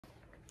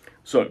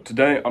So,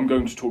 today I'm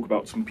going to talk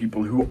about some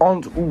people who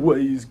aren't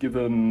always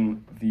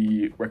given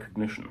the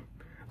recognition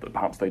that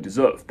perhaps they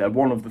deserve. They're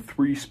one of the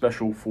 3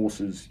 special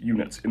forces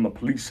units in the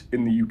police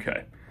in the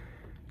UK.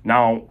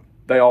 Now,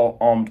 they are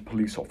armed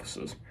police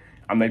officers,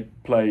 and they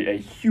play a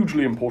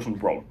hugely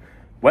important role.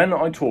 When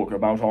I talk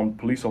about armed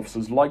police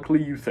officers,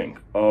 likely you think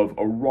of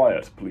a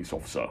riot police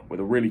officer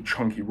with a really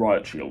chunky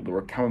riot shield, or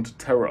a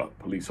counter-terror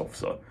police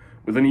officer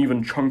with an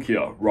even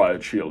chunkier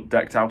riot shield,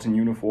 decked out in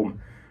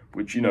uniform,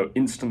 which,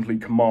 instantly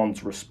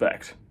commands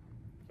respect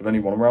of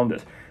anyone around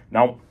it.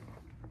 Now,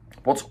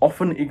 what's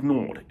often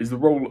ignored is the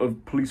role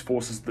of police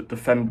forces that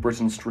defend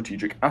Britain's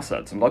strategic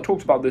assets, and I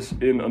talked about this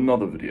in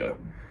another video,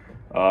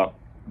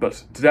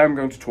 but today I'm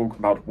going to talk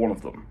about one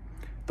of them,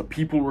 the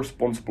people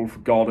responsible for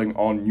guarding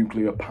our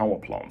nuclear power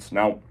plants.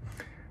 Now,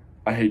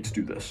 I hate to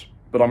do this,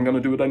 but I'm going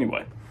to do it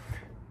anyway.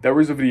 There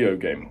is a video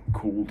game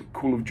called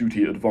Call of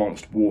Duty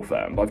Advanced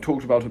Warfare, and I've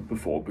talked about it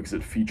before because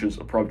it features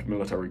a private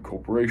military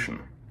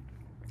corporation.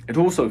 It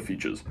also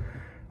features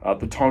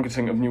the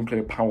targeting of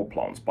nuclear power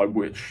plants, by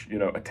which,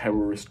 a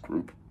terrorist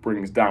group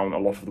brings down a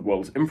lot of the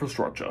world's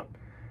infrastructure.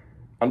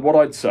 And what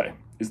I'd say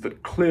is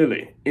that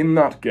clearly, in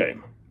that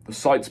game, the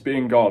sites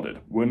being guarded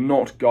were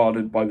not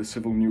guarded by the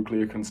Civil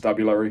Nuclear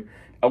Constabulary,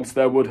 else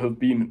there would have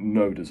been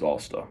no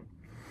disaster.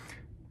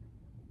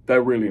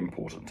 They're really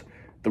important.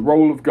 The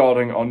role of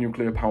guarding our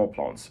nuclear power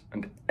plants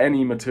and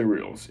any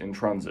materials in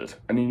transit,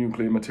 any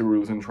nuclear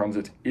materials in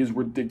transit, is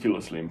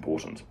ridiculously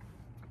important.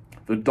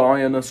 The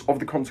direness of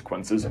the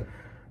consequences,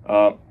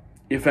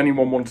 if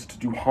anyone wanted to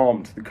do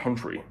harm to the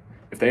country,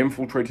 if they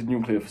infiltrated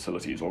nuclear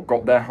facilities or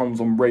got their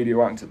hands on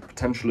radioactive,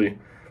 potentially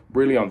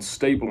really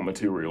unstable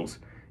materials,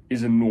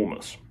 is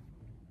enormous.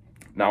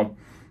 Now,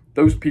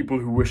 those people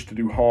who wish to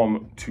do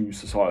harm to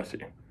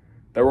society,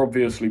 they're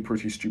obviously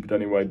pretty stupid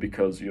anyway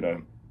because,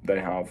 they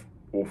have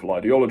awful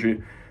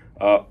ideology,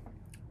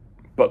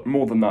 but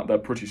more than that, they're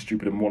pretty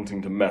stupid in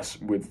wanting to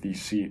mess with the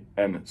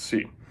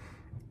CNC.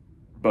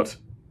 But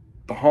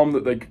the harm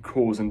that they could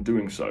cause in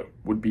doing so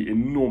would be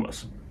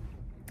enormous.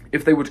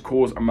 If they were to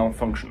cause a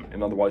malfunction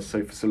in otherwise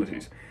safe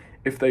facilities,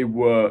 if they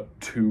were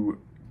to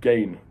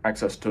gain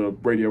access to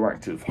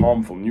radioactive,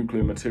 harmful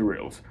nuclear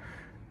materials,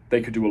 they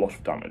could do a lot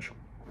of damage.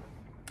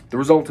 The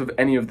result of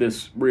any of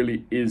this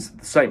really is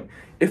the same.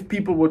 If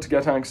people were to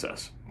get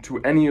access to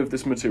any of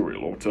this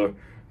material, or to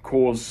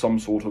cause some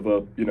sort of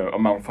a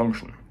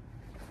malfunction,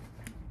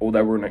 or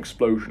there were an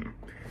explosion,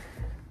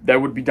 there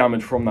would be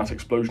damage from that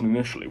explosion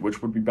initially,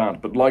 which would be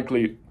bad, but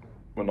likely,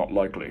 well, not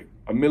likely,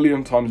 a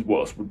million times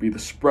worse would be the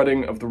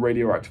spreading of the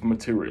radioactive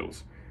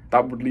materials.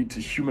 That would lead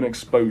to human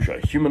exposure,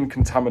 human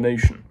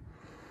contamination.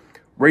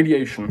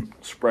 Radiation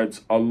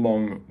spreads a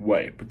long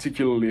way,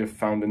 particularly if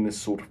found in this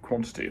sort of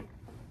quantity,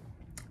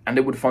 and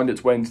it would find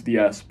its way into the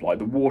air supply,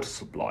 the water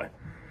supply,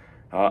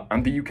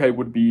 and the UK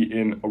would be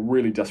in a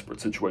really desperate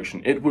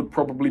situation. It would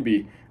probably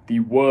be the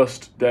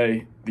worst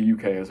day the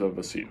UK has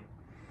ever seen.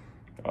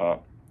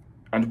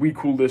 And we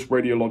call this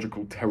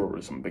radiological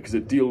terrorism because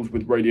it deals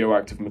with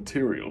radioactive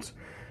materials.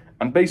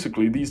 And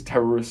basically, these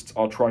terrorists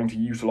are trying to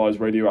utilize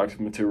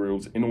radioactive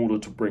materials in order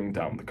to bring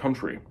down the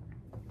country.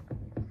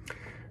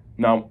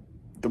 Now,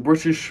 the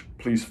British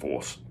police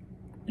force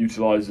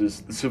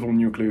utilizes the Civil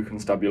Nuclear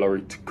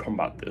Constabulary to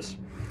combat this.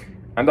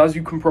 And as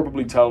you can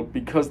probably tell,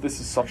 because this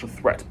is such a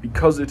threat,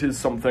 because it is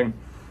something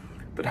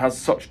that has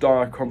such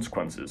dire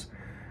consequences,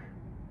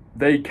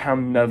 they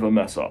can never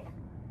mess up.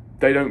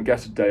 They don't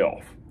get a day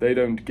off. They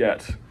don't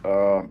get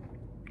a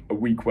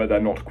week where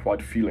they're not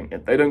quite feeling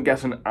it. They don't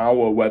get an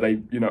hour where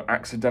they,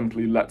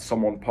 accidentally let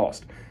someone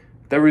past.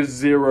 There is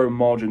zero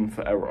margin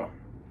for error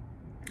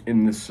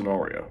in this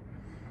scenario.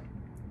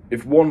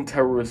 If one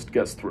terrorist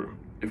gets through,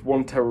 if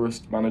one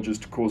terrorist manages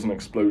to cause an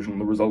explosion,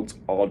 the results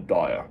are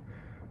dire.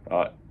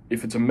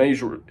 If it's a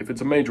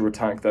major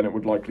attack, then it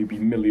would likely be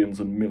millions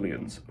and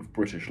millions of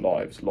British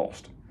lives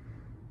lost.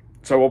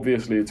 So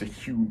obviously it's a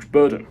huge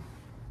burden,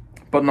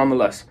 but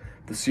nonetheless,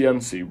 the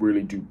CNC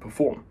really do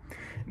perform.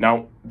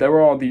 Now, there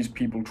are these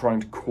people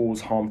trying to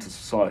cause harm to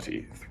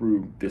society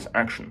through this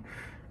action,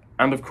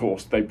 and of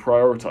course they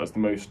prioritise the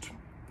most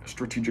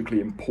strategically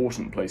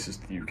important places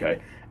to the UK,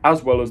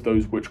 as well as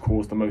those which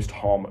cause the most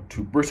harm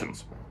to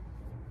Britons.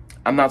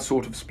 And that's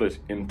sort of split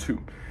in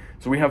two.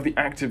 So we have the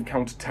active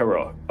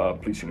counter-terror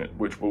police unit,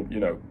 which will,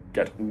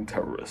 get all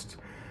terrorists.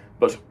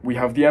 But we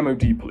have the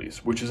MOD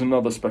police, which is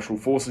another special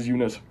forces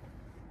unit,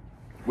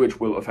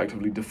 which will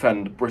effectively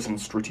defend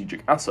Britain's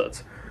strategic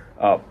assets,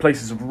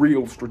 places of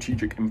real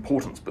strategic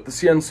importance. But the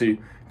CNC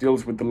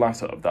deals with the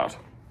latter of that,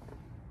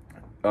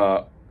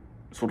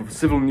 sort of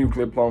civil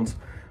nuclear plants,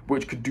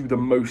 which could do the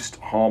most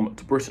harm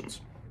to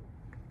Britons.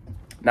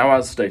 Now,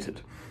 as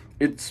stated,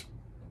 it's,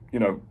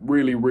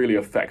 really, really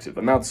effective,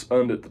 and that's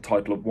earned it the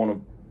title of one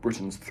of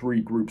Britain's 3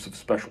 groups of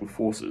special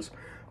forces,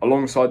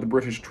 alongside the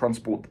British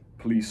Transport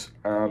Police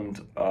and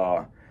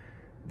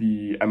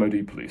the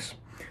MOD Police.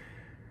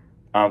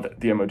 And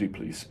the MOD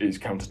Police is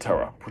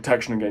counter-terror,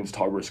 protection against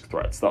high-risk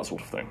threats, that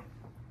sort of thing.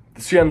 The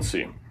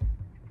CNC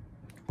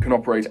can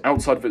operate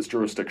outside of its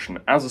jurisdiction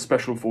as a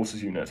special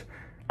forces unit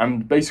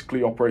and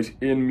basically operate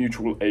in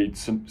mutual aid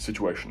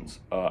situations.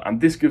 And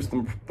this gives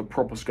them the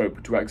proper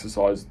scope to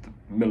exercise the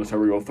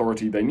military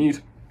authority they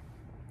need,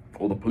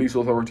 or the police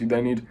authority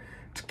they need,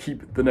 to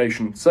keep the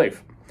nation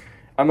safe.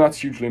 And that's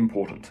hugely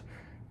important.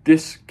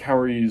 This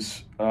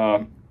carries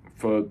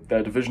for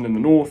their division in the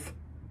north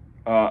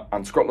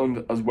and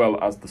Scotland, as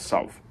well as the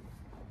south.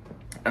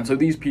 And so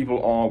these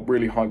people are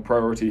really high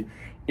priority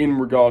in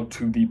regard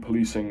to the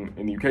policing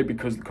in the UK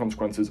because the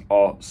consequences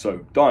are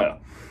so dire.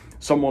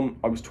 Someone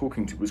I was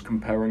talking to was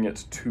comparing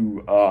it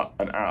to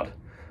an ad,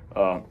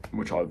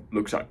 which I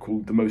looked at,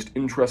 called "The Most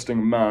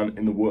Interesting Man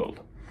in the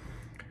World."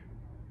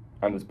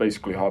 And it's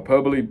basically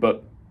hyperbole,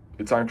 but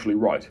it's actually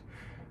right.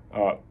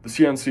 The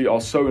CNC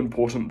are so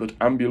important that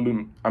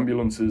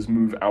ambulances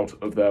move out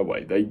of their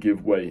way. They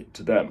give way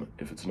to them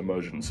if it's an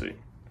emergency.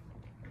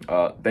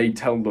 They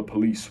tell the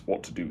police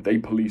what to do. They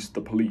police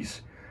the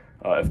police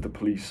if the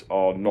police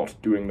are not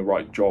doing the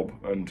right job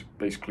and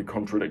basically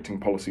contradicting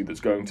policy that's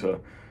going to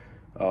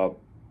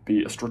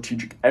be a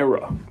strategic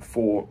error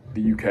for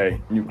the UK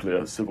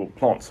nuclear civil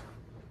plants.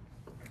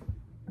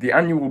 The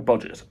annual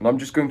budget, and I'm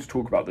just going to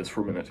talk about this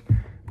for a minute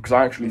because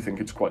I actually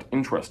think it's quite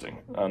interesting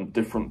and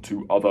different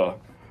to other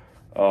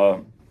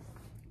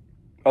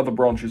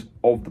branches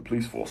of the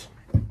police force.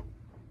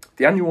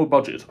 The annual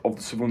budget of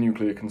the Civil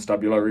Nuclear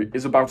Constabulary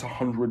is about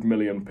 100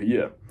 million per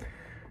year.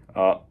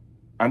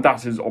 And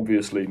that is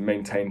obviously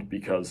maintained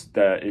because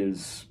there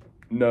is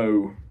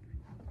no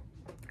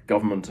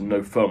government and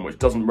no firm which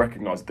doesn't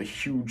recognise the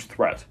huge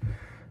threat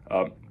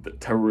that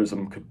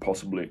terrorism could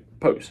possibly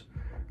pose,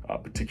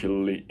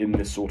 particularly in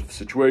this sort of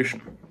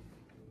situation.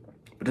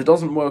 But it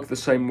doesn't work the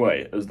same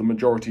way as the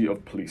majority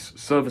of police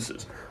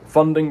services.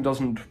 Funding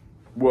doesn't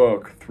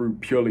work through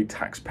purely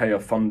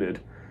taxpayer-funded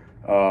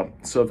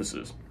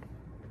services.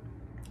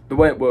 The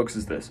way it works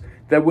is this.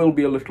 There will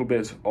be a little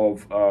bit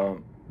of,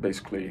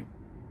 basically,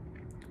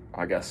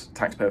 I guess,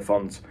 taxpayer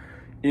funds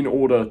in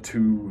order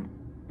to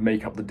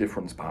make up the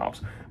difference,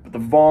 perhaps. But the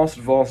vast,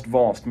 vast,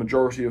 vast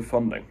majority of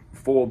funding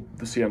for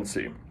the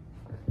CNC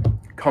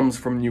comes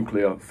from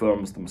nuclear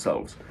firms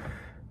themselves.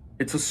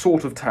 It's a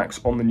sort of tax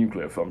on the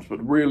nuclear firms, but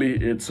really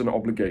it's an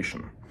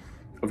obligation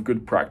of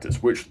good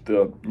practice, which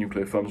the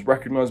nuclear firms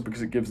recognise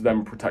because it gives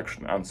them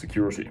protection and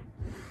security.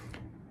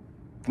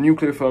 The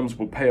nuclear firms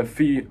will pay a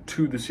fee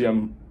to the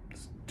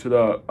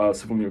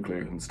Civil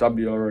Nuclear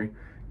Constabulary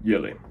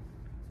yearly.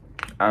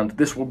 And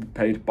this will be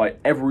paid by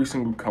every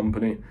single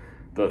company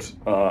that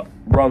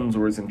runs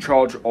or is in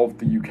charge of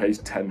the UK's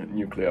 10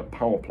 nuclear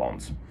power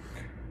plants.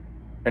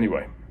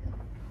 Anyway,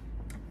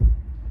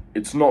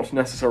 it's not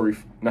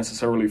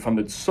necessarily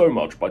funded so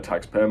much by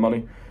taxpayer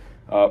money,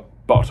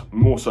 but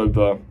more so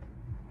the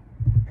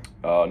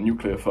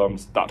nuclear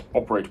firms that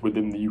operate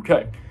within the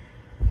UK,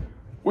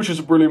 which is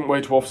a brilliant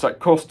way to offset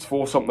costs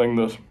for something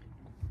that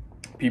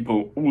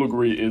people all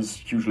agree is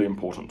hugely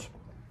important.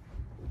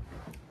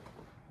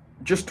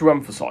 Just to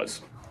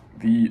emphasise,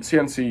 the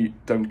CNC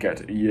don't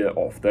get a year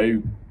off.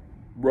 They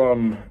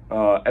run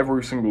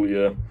every single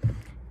year,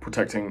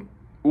 protecting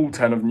all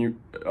 10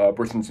 of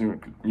Britain's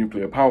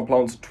nuclear power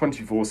plants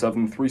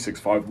 24/7,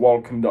 365,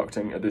 while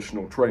conducting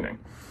additional training.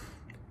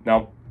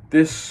 Now,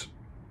 this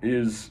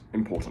is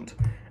important,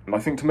 and I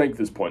think to make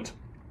this point,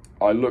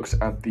 I looked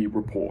at the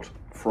report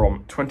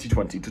from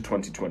 2020 to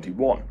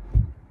 2021,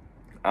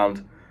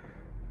 and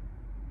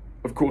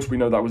of course we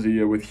know that was a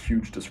year with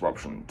huge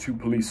disruption to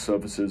police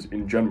services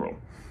in general.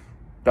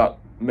 That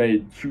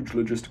made huge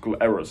logistical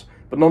errors,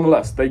 but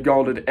nonetheless they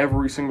guarded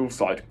every single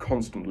site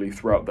constantly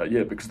throughout that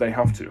year because they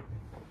have to.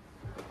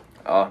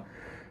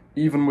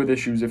 Even with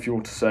issues, if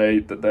you're to say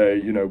that they,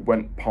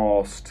 went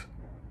past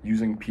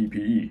using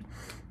PPE,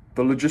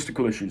 the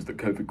logistical issues that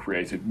COVID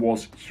created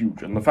was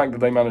huge, and the fact that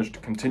they managed to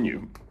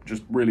continue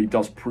just really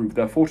does prove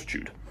their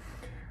fortitude.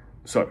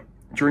 So,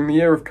 during the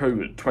year of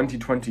COVID,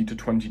 2020 to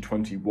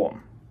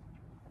 2021,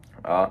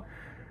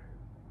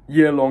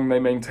 year-long they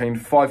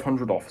maintained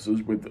 500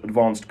 officers with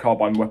advanced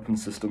carbine weapon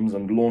systems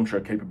and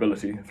launcher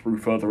capability through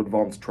further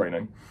advanced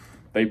training.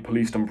 They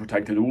policed and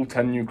protected all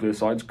 10 nuclear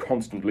sites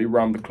constantly,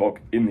 round the clock,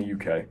 in the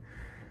UK.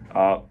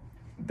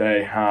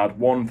 They had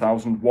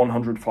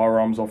 1,100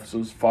 firearms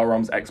officers,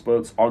 firearms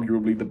experts,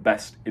 arguably the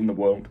best in the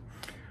world.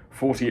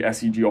 40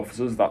 SEG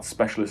officers, that's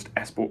specialist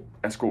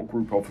escort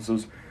group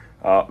officers,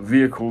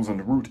 vehicles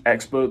and route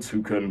experts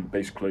who can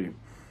basically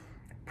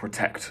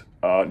protect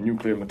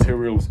nuclear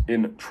materials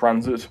in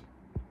transit,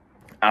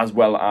 as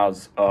well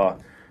as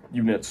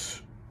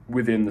units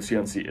within the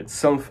CNC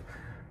itself.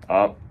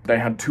 They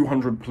had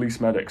 200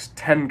 police medics,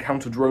 10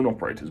 counter-drone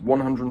operators,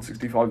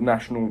 165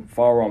 national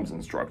firearms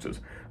instructors,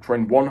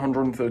 trained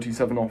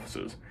 137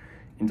 officers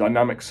in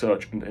dynamic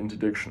search and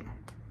interdiction.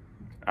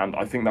 And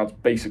I think that's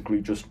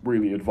basically just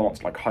really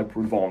advanced, like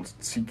hyper-advanced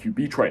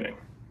CQB training.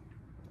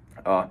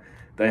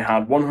 They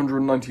had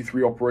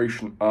 193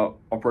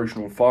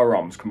 operational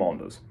firearms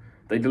commanders.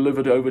 They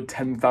delivered over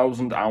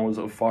 10,000 hours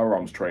of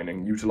firearms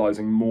training,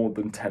 utilizing more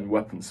than 10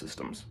 weapon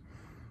systems.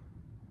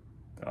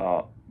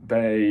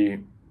 They,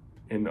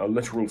 in a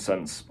literal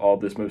sense, are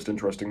this most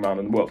interesting man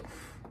in the world.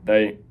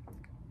 They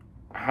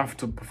have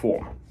to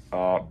perform,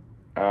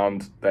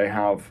 and they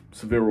have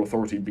severe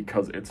authority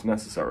because it's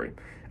necessary,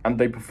 and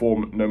they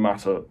perform no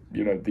matter,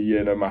 the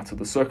year, no matter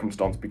the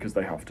circumstance, because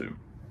they have to.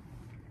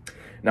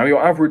 Now,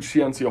 your average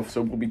CNC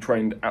officer will be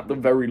trained at the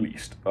very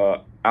least,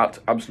 at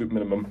absolute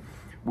minimum,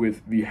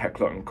 with the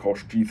Heckler &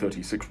 Koch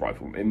G36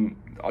 rifle.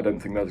 I don't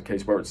think there's a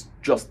case where it's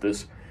just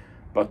this,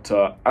 but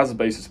as a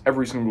basis,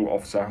 every single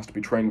officer has to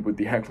be trained with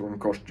the Heckler &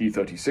 Koch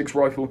G36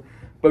 rifle,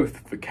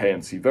 both the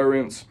KNC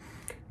variants,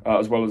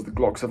 as well as the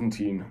Glock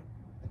 17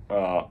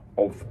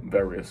 of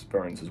various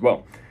variants as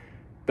well.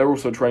 They're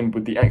also trained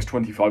with the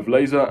X25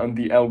 laser and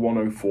the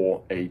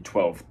L104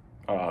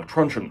 A12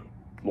 truncheon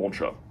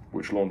launcher,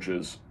 which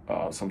launches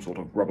some sort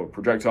of rubber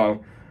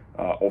projectile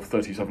of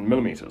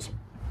 37mm.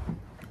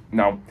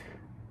 Now,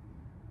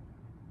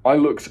 I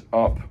looked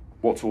up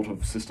what sort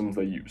of systems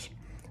they use,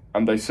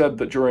 and they said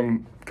that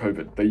during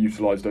COVID they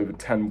utilised over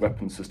 10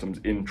 weapon systems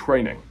in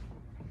training.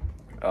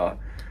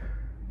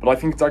 But I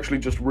think it's actually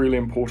just really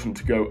important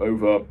to go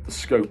over the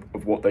scope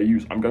of what they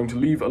use. I'm going to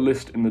leave a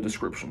list in the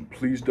description.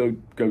 Please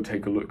do go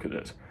take a look at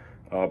it,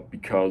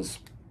 because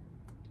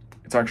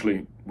it's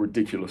actually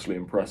ridiculously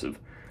impressive.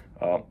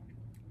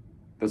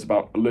 There's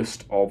about a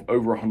list of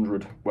over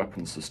 100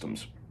 weapon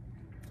systems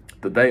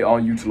that they are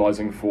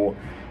utilising for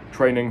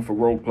training, for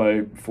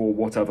roleplay, for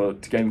whatever,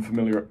 to gain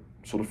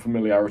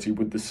familiarity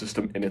with the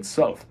system in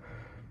itself.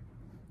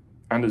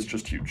 And it's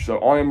just huge. So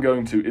I am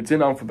going to, it's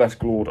in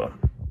alphabetical order.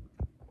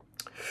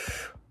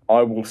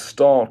 I will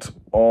start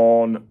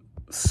on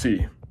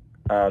C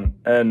and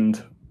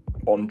end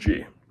on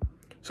G.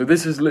 So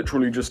this is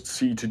literally just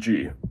C to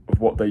G of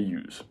what they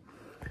use.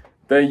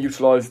 They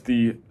utilise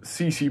the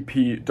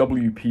CCP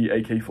WP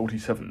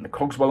AK-47, the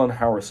Cogswell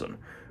Harrison,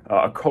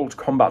 a Colt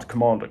Combat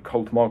Commander,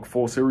 Colt Mark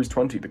IV Series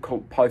 20, the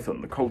Colt Python,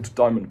 the Colt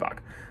Diamondback,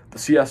 the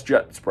CS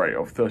Jetspray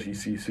of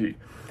 30cc,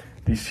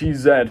 the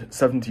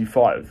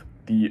CZ-75,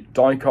 the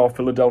Dikar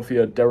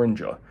Philadelphia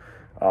Derringer,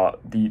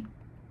 the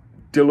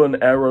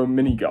Dillon Aero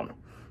minigun,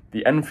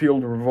 the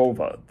Enfield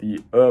Revolver, the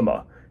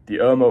Irma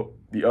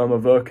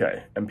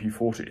Verke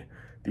MP40,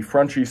 the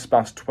Franchi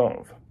Spas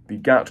 12, the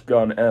Gat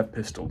Gun Air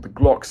Pistol, the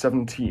Glock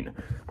 17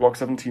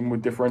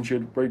 with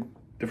differentiated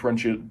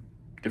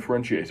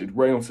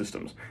rail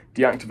systems,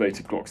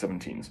 deactivated Glock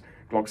 17s,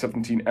 Glock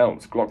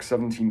 17Ls, Glock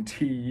 17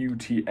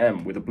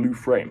 TUTM with a blue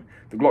frame,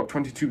 the Glock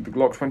 22, the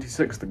Glock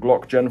 26, the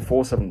Glock Gen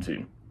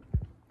 417,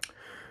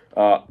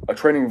 a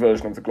training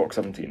version of the Glock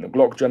 17, the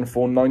Glock Gen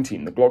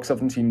 419, the Glock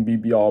 17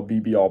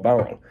 BBR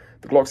barrel,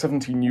 the Glock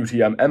 17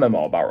 UTM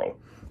MMR barrel,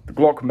 the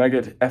Glock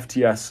Megit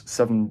FTS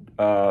 7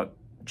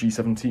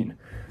 G17,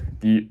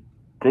 the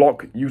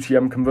Glock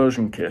UTM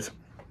conversion kit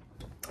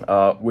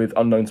with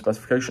unknown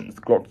specifications,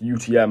 the Glock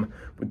UTM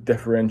with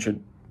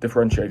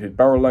differentiated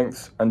barrel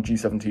lengths and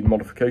G17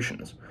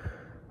 modifications.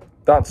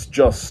 That's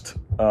just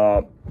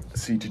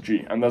C to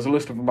G, and there's a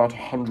list of about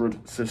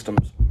 100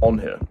 systems on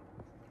here.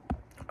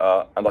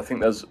 And I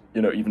think there's,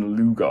 even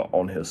Luger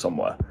on here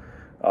somewhere,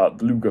 the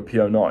Luger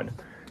P09,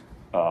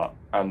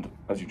 and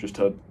as you just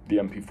heard, the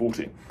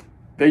MP40.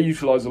 They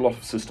utilise a lot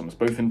of systems,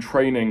 both in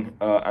training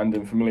and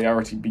in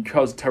familiarity,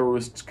 because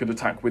terrorists could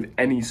attack with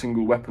any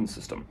single weapon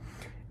system.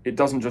 It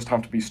doesn't just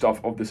have to be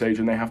stuff of this age,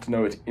 and they have to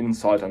know it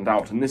inside and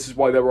out. And this is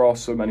why there are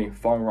so many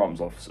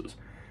firearms officers,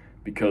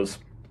 because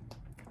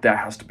there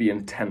has to be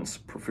intense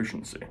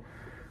proficiency.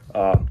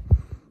 And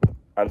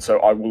so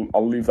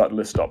I'll leave that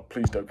list up.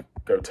 Please don't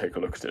go take a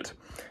look at it.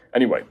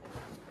 Anyway,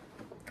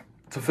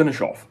 to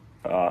finish off,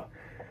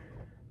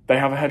 they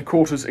have a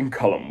headquarters in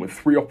Culham with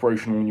 3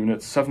 operational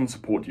units, 7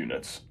 support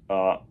units,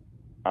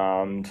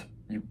 and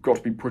you've got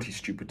to be pretty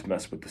stupid to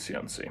mess with the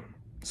CNC.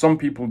 Some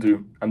people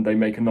do, and they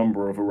make a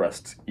number of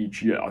arrests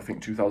each year. I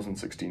think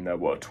 2016 there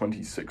were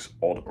 26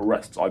 odd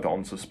arrests, either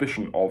on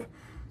suspicion of,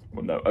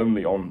 well, no,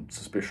 only on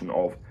suspicion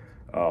of,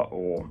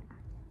 or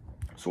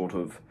sort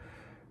of,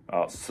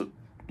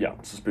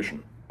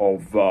 suspicion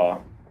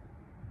of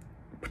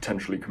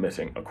potentially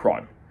committing a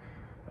crime.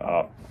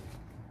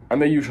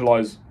 And they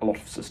utilise a lot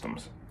of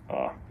systems.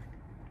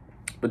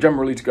 But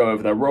generally, to go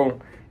over their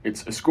role,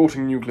 it's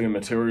escorting nuclear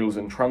materials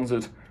in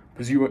transit,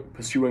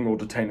 pursuing or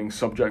detaining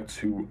subjects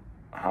who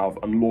have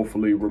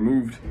unlawfully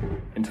removed,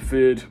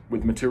 interfered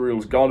with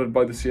materials guarded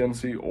by the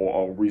CNC, or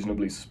are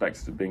reasonably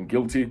suspected of being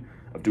guilty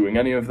of doing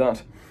any of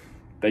that.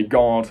 They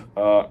guard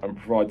and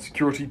provide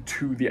security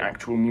to the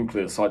actual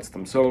nuclear sites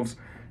themselves,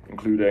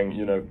 including,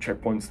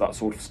 checkpoints, that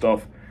sort of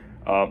stuff.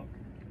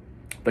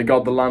 They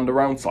guard the land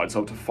around sites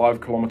up to 5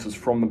 kilometers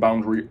from the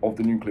boundary of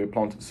the nuclear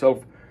plant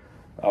itself,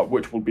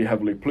 which will be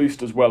heavily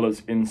policed, as well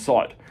as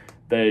inside.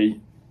 They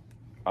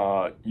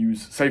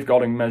use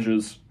safeguarding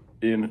measures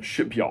in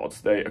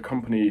shipyards. They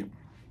accompany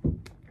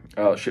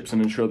ships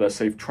and ensure their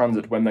safe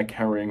transit when they're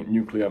carrying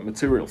nuclear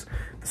materials.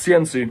 The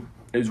CNC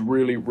is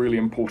really, really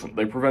important.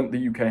 They prevent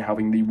the UK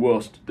having the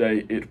worst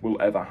day it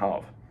will ever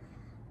have.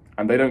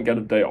 And they don't get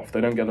a day off.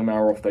 They don't get an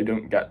hour off. They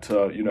don't get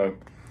to,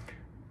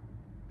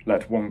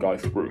 let one guy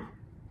through.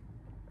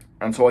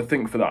 And so I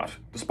think for that,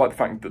 despite the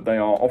fact that they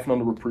are often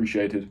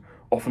underappreciated,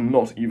 often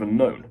not even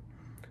known,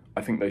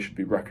 I think they should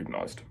be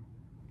recognised.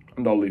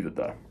 and I'll leave it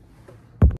there.